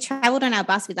he traveled on our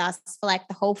bus with us for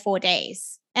the whole 4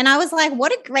 days. And I was like,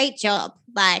 what a great job.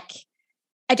 I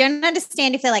don't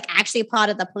understand if they're actually part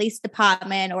of the police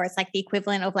department or it's the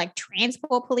equivalent of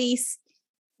transport police.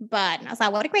 But I was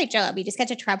like, what a great job. You just get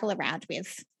to travel around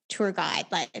with tour guide,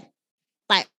 him.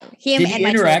 Did he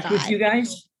interact with you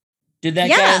guys? Did that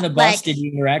guy on the bus, did he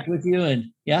interact with you? And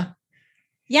yeah.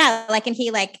 Yeah. And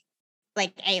he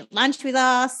ate lunch with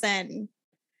us, and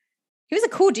he was a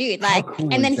cool dude. How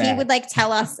cool and then is that? he would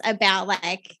tell us about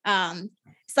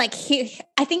it's like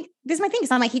I think this is my thing.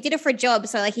 So I'm like, he did it for a job.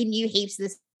 So like he knew heaps of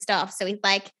this stuff. So he'd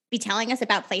like be telling us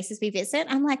about places we visit.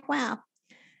 I'm like, wow.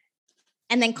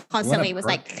 And then constantly was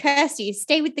like, Kirstie,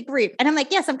 stay with the group. And I'm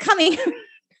like, yes, I'm coming.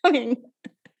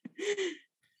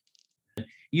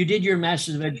 You did your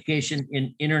Master's of Education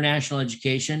in International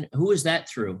Education. Who was that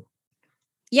through?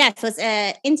 Yeah, so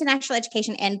it's international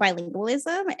education and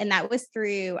bilingualism. And that was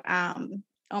through,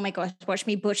 oh my gosh, watch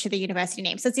me butcher the university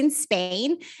name. So it's in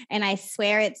Spain. And I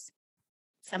swear it's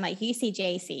some like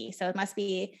UCJC. So it must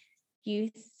be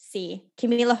UC,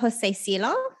 Camilo Jose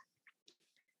Silo.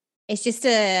 It's just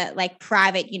a like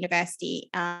private university.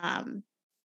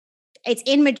 It's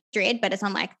in Madrid, but it's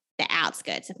on like the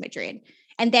outskirts of Madrid.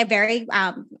 And they're very, I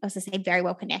was going to say very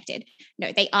well connected.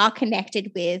 No, they are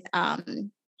connected with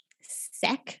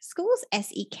SEC schools,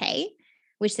 SEK,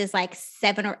 which there's like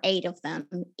 7 or 8 of them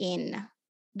in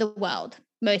the world.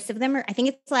 Most of them are, I think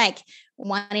it's like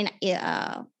one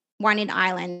in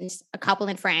Ireland, a couple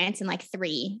in France, and like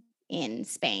 3 in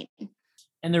Spain.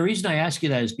 And the reason I ask you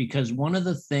that is because one of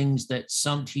the things that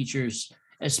some teachers,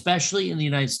 especially in the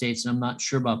United States, and I'm not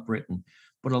sure about Britain,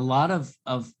 but a lot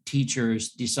of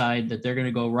teachers decide that they're going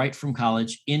to go right from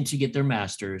college in to get their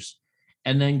master's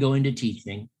and then go into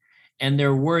teaching. And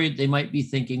they're worried, they might be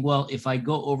thinking, well, if I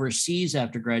go overseas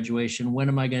after graduation, when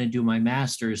am I going to do my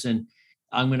master's? And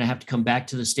I'm going to have to come back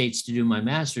to the States to do my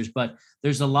master's. But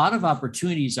there's a lot of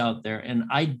opportunities out there. And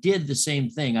I did the same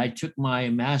thing. I took my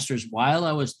master's while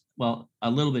I was, well, a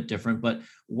little bit different, but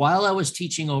while I was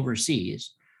teaching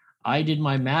overseas, I did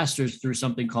my master's through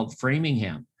something called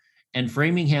Framingham. And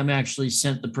Framingham actually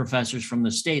sent the professors from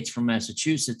the States, from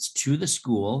Massachusetts, to the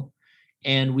school.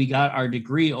 And we got our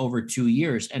degree over 2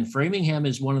 years. And Framingham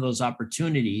is one of those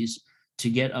opportunities to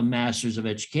get a master's of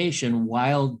education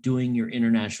while doing your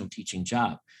international teaching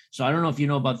job. So I don't know if you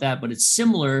know about that, but it's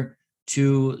similar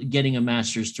to getting a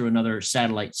master's through another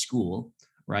satellite school,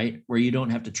 right? Where you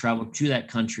don't have to travel to that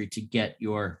country to get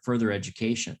your further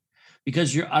education.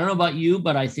 Because I don't know about you,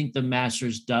 but I think the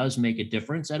master's does make a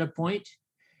difference at a point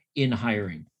in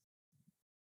hiring.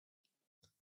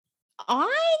 What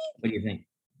do you think?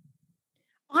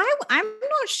 I'm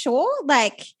not sure.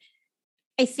 Like,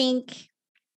 I think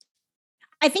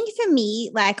for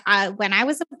me, like when I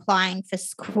was applying for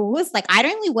schools, like I'd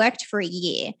only worked for a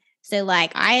year. So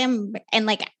like I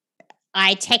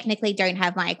technically don't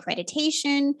have my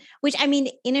accreditation, which I mean,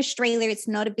 in Australia, it's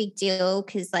not a big deal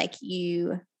because like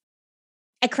you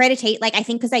accreditate, like I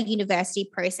think because our university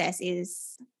process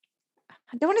is,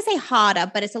 I don't want to say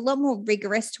harder, but it's a lot more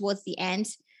rigorous towards the end.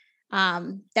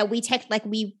 That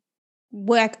we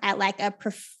work at like I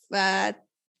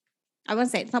won't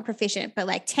say it's not proficient, but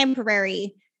like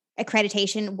temporary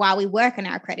accreditation while we work on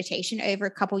our accreditation over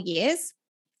a couple years.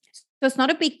 So it's not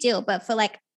a big deal, but for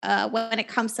like when it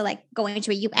comes to like going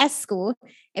to a US school,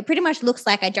 it pretty much looks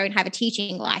like I don't have a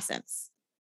teaching license.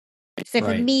 So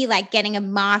for me, like getting a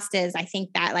master's, I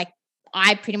think that like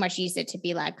I pretty much use it to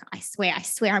be like, I swear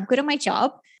I'm good at my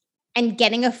job and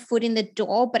getting a foot in the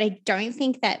door. But I don't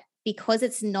think that because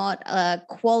it's not a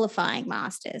qualifying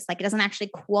master's, like it doesn't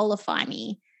actually qualify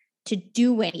me to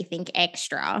do anything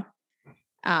extra.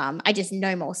 I just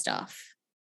know more stuff.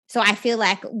 So I feel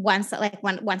like once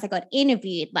I got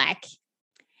interviewed, like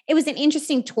it was an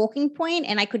interesting talking point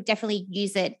and I could definitely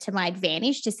use it to my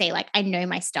advantage to say like, I know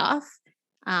my stuff.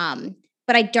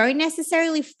 But I don't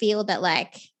necessarily feel that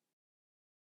like,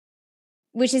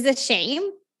 which is a shame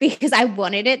because I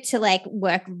wanted it to like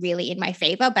work really in my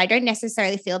favor, but I don't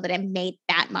necessarily feel that it made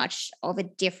that much of a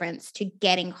difference to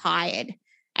getting hired.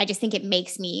 I just think it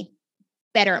makes me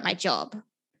better at my job.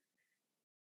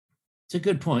 It's a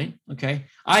good point. Okay.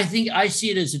 I think I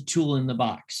see it as a tool in the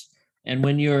box. And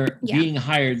when you're being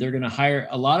hired, they're going to hire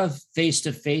a lot of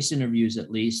face-to-face interviews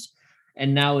at least.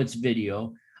 And now it's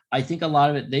video. I think a lot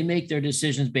of it, they make their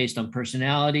decisions based on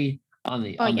personality, on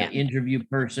the interview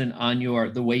person, on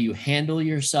the way you handle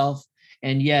yourself.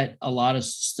 And yet a lot of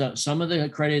some of the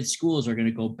accredited schools are going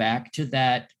to go back to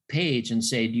that page and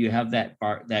say, do you have that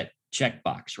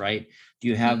checkbox, right? Do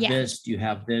you have this? Do you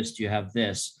have this? Do you have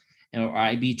this? Or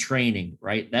IB training,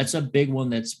 right? That's a big one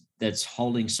that's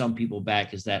holding some people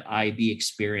back, is that IB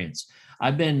experience.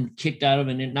 I've been kicked out of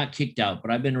not kicked out, but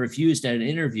I've been refused at an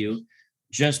interview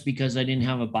just because I didn't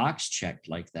have a box checked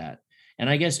like that. And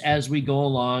I guess as we go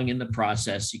along in the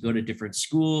process, you go to different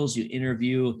schools, you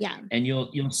interview, and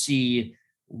you'll see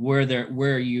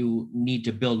where you need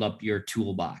to build up your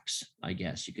toolbox, I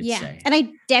guess you could say. And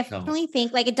I definitely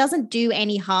think like it doesn't do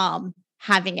any harm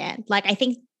having it. Like I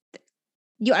think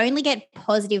you only get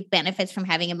positive benefits from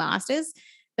having a master's,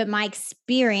 but my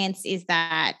experience is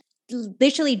that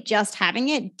literally just having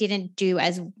it didn't do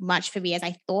as much for me as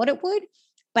I thought it would.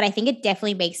 But I think it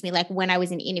definitely makes me like when I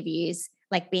was in interviews,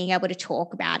 like being able to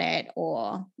talk about it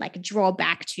or like draw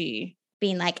back to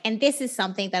being like, and this is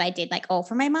something that I did like all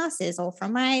from my master's or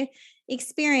from my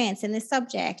experience in this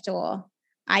subject, or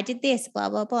I did this, blah,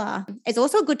 blah, blah. It's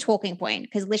also a good talking point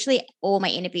because literally all my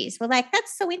interviews were like,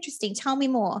 that's so interesting. Tell me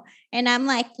more. And I'm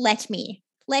like, let me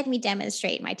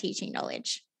demonstrate my teaching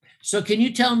knowledge. So can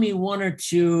you tell me one or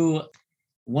two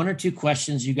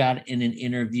questions you got in an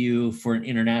interview for an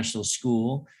international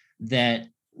school that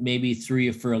maybe threw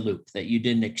you for a loop that you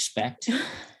didn't expect?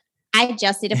 I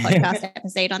just did a podcast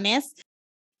episode on this.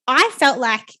 I felt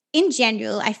like in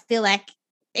general, I feel like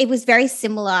it was very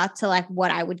similar to like what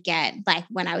I would get like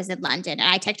when I was in London. And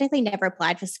I technically never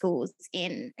applied for schools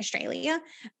in Australia,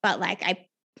 but like I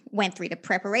went through the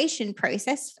preparation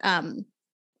process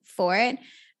for it.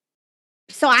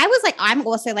 So I was like, I'm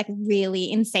also like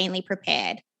really insanely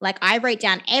prepared. Like I wrote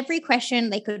down every question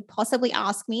they could possibly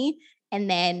ask me and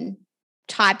then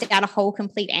typed out a whole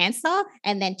complete answer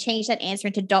and then changed that answer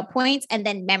into dot points and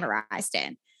then memorized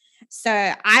it. So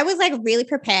I was like really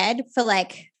prepared for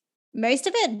like most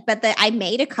of it, but I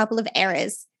made a couple of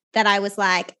errors that I was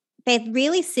like, they're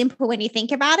really simple when you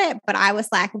think about it. But I was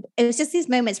like, it was just these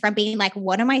moments from being like,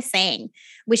 what am I saying?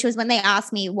 Which was when they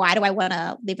asked me, why do I want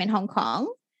to live in Hong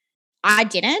Kong? I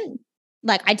didn't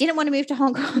want to move to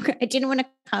Hong Kong. I didn't want to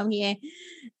come here,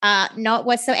 not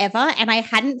whatsoever. And I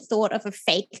hadn't thought of a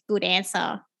fake good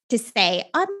answer to say,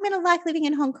 I'm going to like living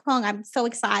in Hong Kong. I'm so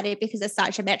excited because it's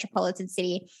such a metropolitan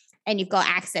city and you've got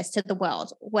access to the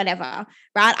world, whatever,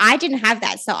 right? I didn't have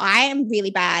that. So I am really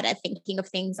bad at thinking of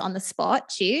things on the spot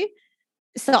too.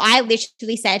 So I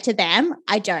literally said to them,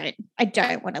 I don't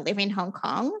want to live in Hong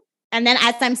Kong. And then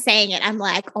as I'm saying it, I'm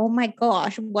like, oh my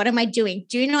gosh, what am I doing?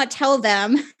 Do not tell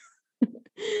them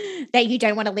that you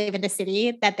don't want to live in the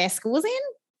city that their school's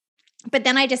in. But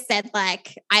then I just said,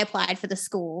 like, I applied for the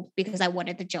school because I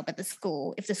wanted the job at the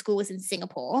school. If the school was in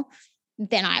Singapore,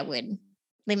 then I would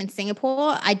live in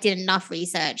Singapore. I did enough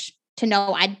research to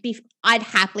know I'd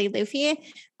happily live here,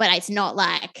 but it's not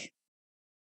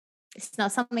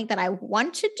something that I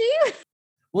want to do.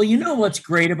 Well, you know what's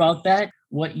great about that?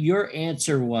 What your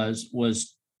answer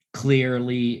was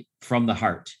clearly from the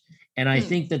heart. And I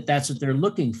think that that's what they're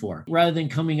looking for, rather than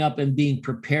coming up and being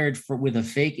prepared with a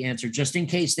fake answer, just in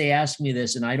case they ask me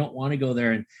this and I don't want to go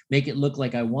there and make it look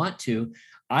like I want to.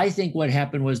 I think what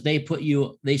happened was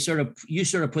you sort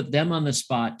of put them on the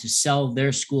spot to sell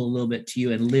their school a little bit to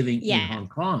you and living in Hong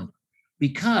Kong,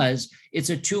 because it's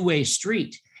a two-way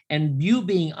street. And you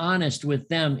being honest with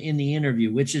them in the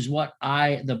interview, which is what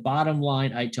the bottom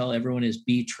line I tell everyone is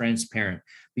be transparent,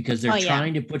 because they're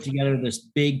trying to put together this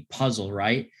big puzzle,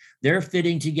 right? They're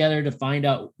fitting together to find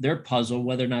out their puzzle,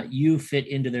 whether or not you fit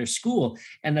into their school.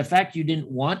 And the fact you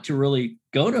didn't want to really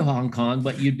go to Hong Kong,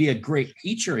 but you'd be a great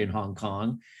teacher in Hong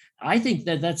Kong, I think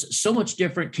that that's so much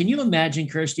different. Can you imagine,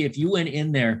 Kirstie, if you went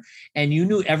in there and you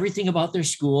knew everything about their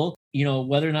school, you know,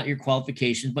 whether or not your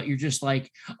qualifications, but you're just like,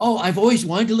 oh, I've always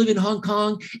wanted to live in Hong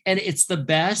Kong and it's the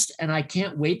best. And I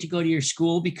can't wait to go to your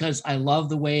school because I love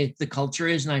the way the culture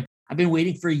is. And I've been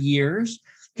waiting for years.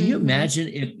 Can you imagine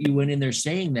if you went in there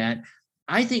saying that?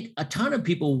 I think a ton of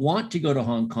people want to go to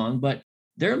Hong Kong, but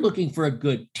they're looking for a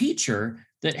good teacher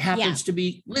that happens to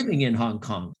be living in Hong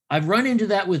Kong. I've run into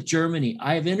that with Germany.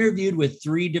 I've interviewed with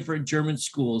 3 different German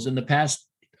schools in the past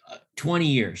 20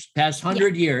 years, past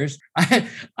 100 years. I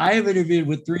have interviewed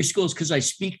with 3 schools because I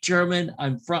speak German.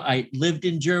 I lived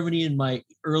in Germany in my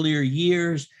earlier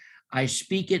years. I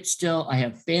speak it still. I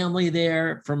have family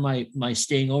there from my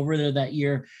staying over there that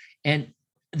year. And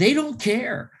they don't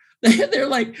care. They're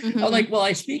like, I'm like, well,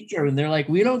 I speak German. They're like,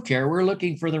 we don't care. We're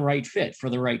looking for the right fit, for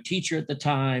the right teacher at the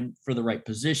time, for the right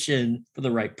position, for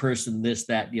the right person, this,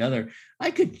 that, the other.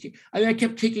 I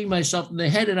kept kicking myself in the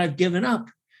head and I've given up.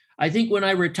 I think when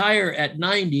I retire at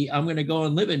 90, I'm going to go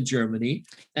and live in Germany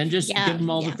and just give them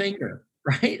all the finger,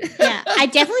 right? Yeah, I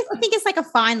definitely think it's like a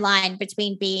fine line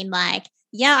between being like,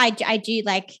 I do,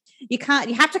 like, you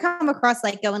have to come across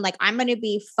like going like, I'm going to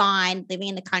be fine living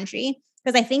in the country.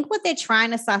 Because I think what they're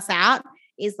trying to suss out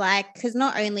is like, because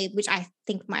not only, which I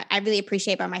think I really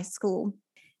appreciate by my school,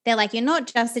 they're like, you're not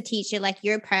just a teacher, like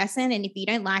you're a person. And if you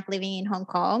don't like living in Hong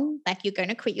Kong, like you're going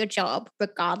to quit your job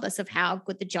regardless of how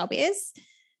good the job is.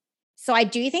 So I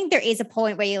do think there is a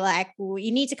point where you're like, well,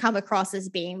 you need to come across as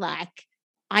being like,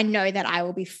 I know that I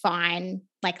will be fine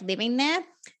like living there.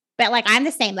 But like, I'm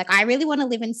the same. Like, I really want to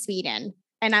live in Sweden.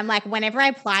 And I'm like, whenever I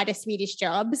apply to Swedish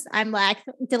jobs, I'm like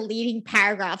deleting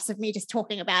paragraphs of me just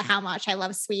talking about how much I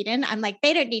love Sweden. I'm like,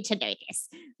 they don't need to know this.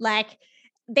 Like,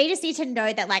 they just need to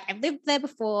know that like I've lived there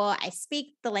before. I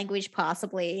speak the language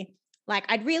passably. Like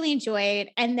I'd really enjoy it,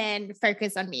 and then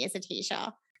focus on me as a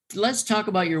teacher. Let's talk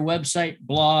about your website,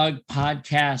 blog,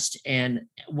 podcast, and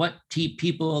what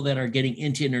people that are getting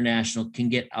into international can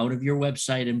get out of your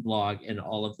website and blog and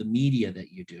all of the media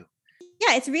that you do.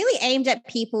 Yeah, it's really aimed at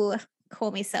people,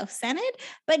 call me self-centered,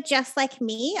 but just like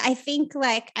me. I think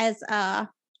like as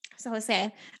so I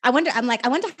say, I wonder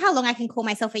how long I can call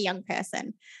myself a young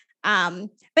person. But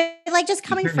like just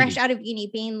coming fresh out of uni,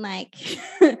 being like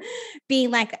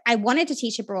I wanted to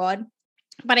teach abroad,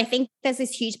 but I think there's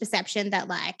this huge perception that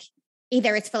like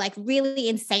either it's for like really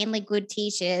insanely good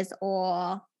teachers,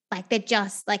 or like they're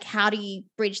just like, how do you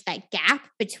bridge that gap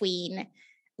between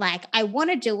like I want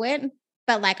to do it,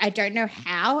 but like I don't know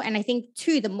how. And I think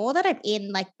too, the more that I'm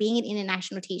in like being an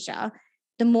international teacher,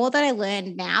 the more that I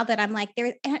learn now that I'm like,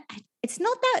 it's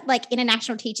not that like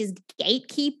international teachers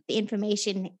gatekeep the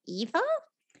information either.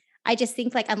 I just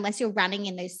think like unless you're running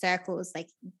in those circles, like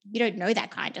you don't know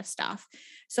that kind of stuff.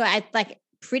 So I like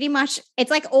pretty much, it's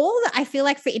like all that I feel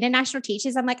like for international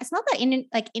teachers, I'm like, it's not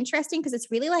that interesting, because it's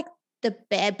really like the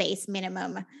bare base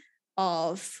minimum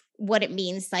of what it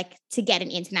means like to get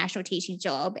an international teaching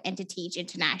job and to teach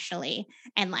internationally,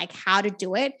 and like how to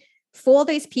do it for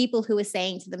those people who are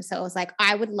saying to themselves, like,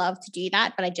 I would love to do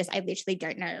that, but I literally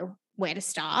don't know where to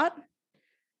start.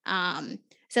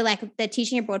 So like the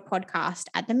Teaching Abroad podcast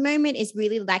at the moment is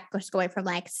really like just going from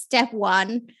like step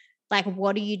one, like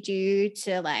what do you do,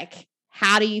 to like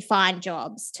how do you find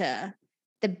jobs, to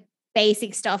the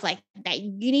basic stuff like that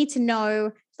you need to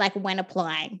know, like when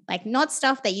applying, like not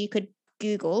stuff that you could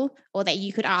Google or that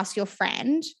you could ask your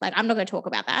friend. Like I'm not going to talk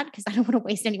about that because I don't want to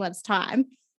waste anyone's time.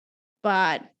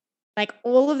 But like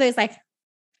all of those, like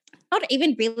not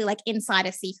even really like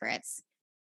insider secrets,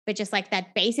 but just like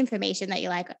that base information that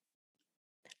you're like,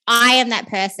 I am that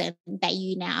person that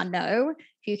you now know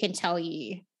who can tell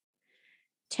you.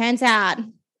 Turns out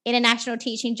international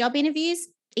teaching job interviews,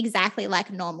 exactly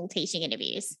like normal teaching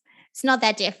interviews. It's not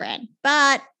that different.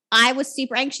 But I was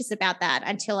super anxious about that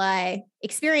until I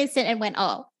experienced it and went,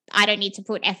 oh, I don't need to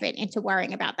put effort into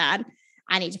worrying about that.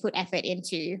 I need to put effort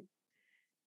into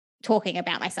talking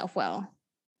about myself well.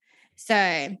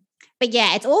 So, but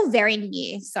yeah, it's all very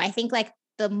new. So I think like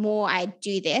the more I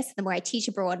do this, the more I teach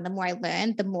abroad and the more I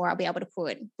learn, the more I'll be able to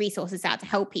put resources out to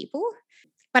help people.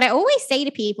 But I always say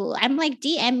to people, I'm like,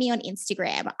 DM me on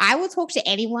Instagram. I will talk to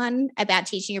anyone about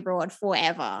teaching abroad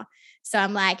forever. So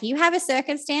I'm like, you have a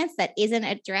circumstance that isn't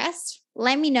addressed,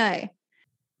 let me know.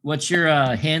 What's your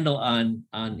handle on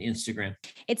Instagram?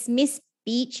 It's Miss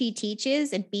Beechy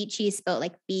Teaches, and Beechy is spelled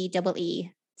like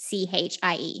BEECHIE,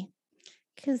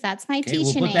 because that's my teacher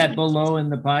We'll put name. that below in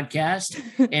the podcast.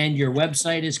 And your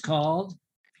website is called?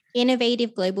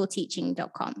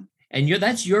 InnovativeGlobalTeaching.com. And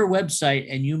that's your website,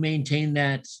 and you maintain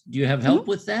that. Do you have help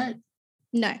with that?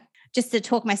 No, just to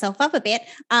talk myself up a bit.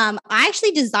 I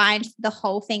actually designed the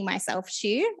whole thing myself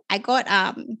too. I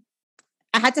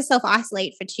had to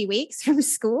self-isolate for 2 weeks from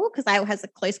school because I was a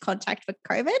close contact with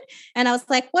COVID. And I was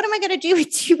like, what am I going to do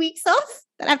with 2 weeks off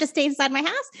that I have to stay inside my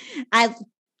house? I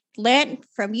learned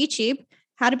from YouTube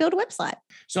how to build a website.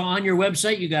 So on your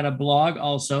website, you got a blog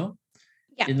also.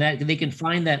 Yeah. And that they can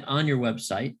find that on your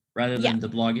website rather than the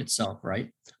blog itself,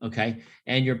 right? Okay.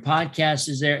 And your podcast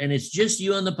is there, and it's just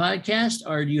you on the podcast,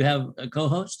 or do you have a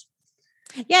co-host?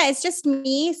 Yeah, it's just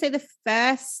me. So the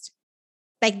first,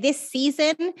 like this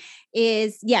season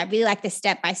is, really like the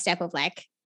step-by-step of like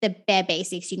the bare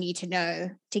basics you need to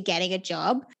know to getting a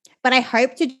job. But I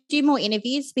hope to do more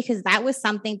interviews, because that was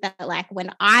something that like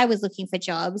when I was looking for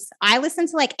jobs, I listened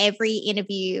to like every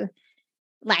interview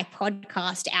like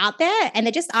podcast out there, and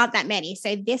there just aren't that many.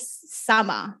 So this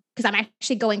summer, because I'm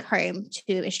actually going home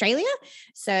to Australia,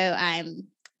 so I'm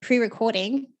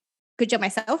pre-recording. Good job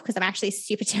myself, because I'm actually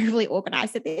super terribly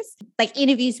organized at this. Like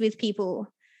interviews with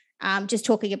people, just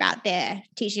talking about their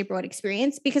teaching abroad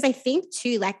experience. Because I think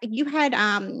too, like you had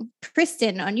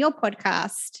Kristen on your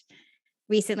podcast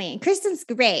recently, and Kristen's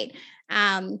great.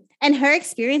 And her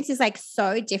experience is like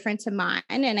so different to mine.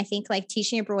 And I think like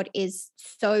teaching abroad is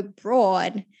so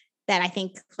broad that I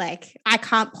think like I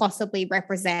can't possibly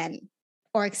represent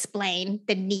or explain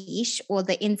the niche or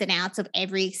the ins and outs of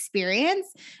every experience.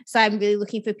 So I'm really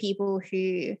looking for people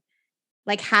who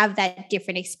like have that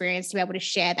different experience to be able to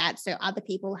share that, so other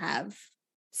people have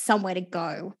somewhere to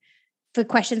go for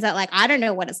questions that like, I don't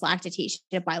know what it's like to teach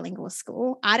at a bilingual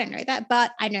school. I don't know that,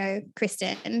 but I know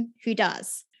Kristen who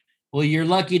does. Well, you're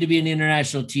lucky to be an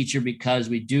international teacher, because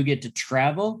we do get to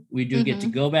travel. We do get to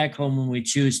go back home when we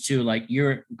choose to, like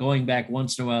you're going back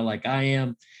once in a while, like I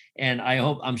am. And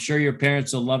I'm sure your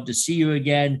parents will love to see you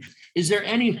again. Is there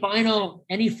any final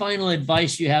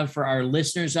advice you have for our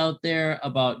listeners out there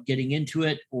about getting into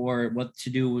it or what to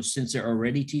do since they're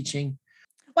already teaching?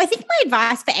 Well, I think my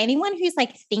advice for anyone who's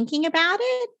like thinking about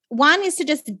it, one is to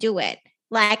just do it.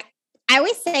 Like I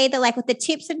always say that like with the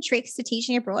tips and tricks to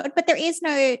teaching abroad, but there is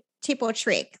no tip or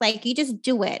trick. Like you just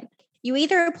do it. You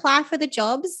either apply for the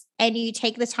jobs and you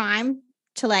take the time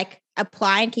to like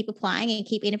apply and keep applying and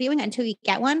keep interviewing until you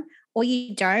get one, or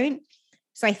you don't.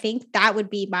 So I think that would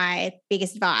be my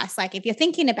biggest advice. Like if you're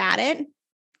thinking about it,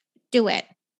 do it,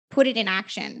 put it in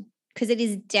action, because it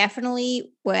is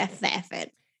definitely worth the effort.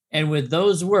 And with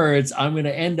those words, I'm going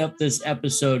to end up this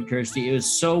episode, Kirstie. It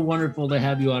was so wonderful to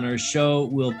have you on our show.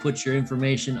 We'll put your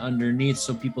information underneath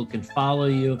so people can follow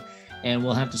you. And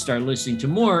we'll have to start listening to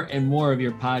more and more of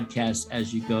your podcasts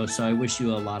as you go. So I wish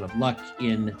you a lot of luck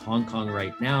in Hong Kong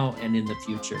right now and in the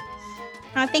future.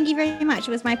 Thank you very much.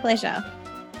 It was my pleasure.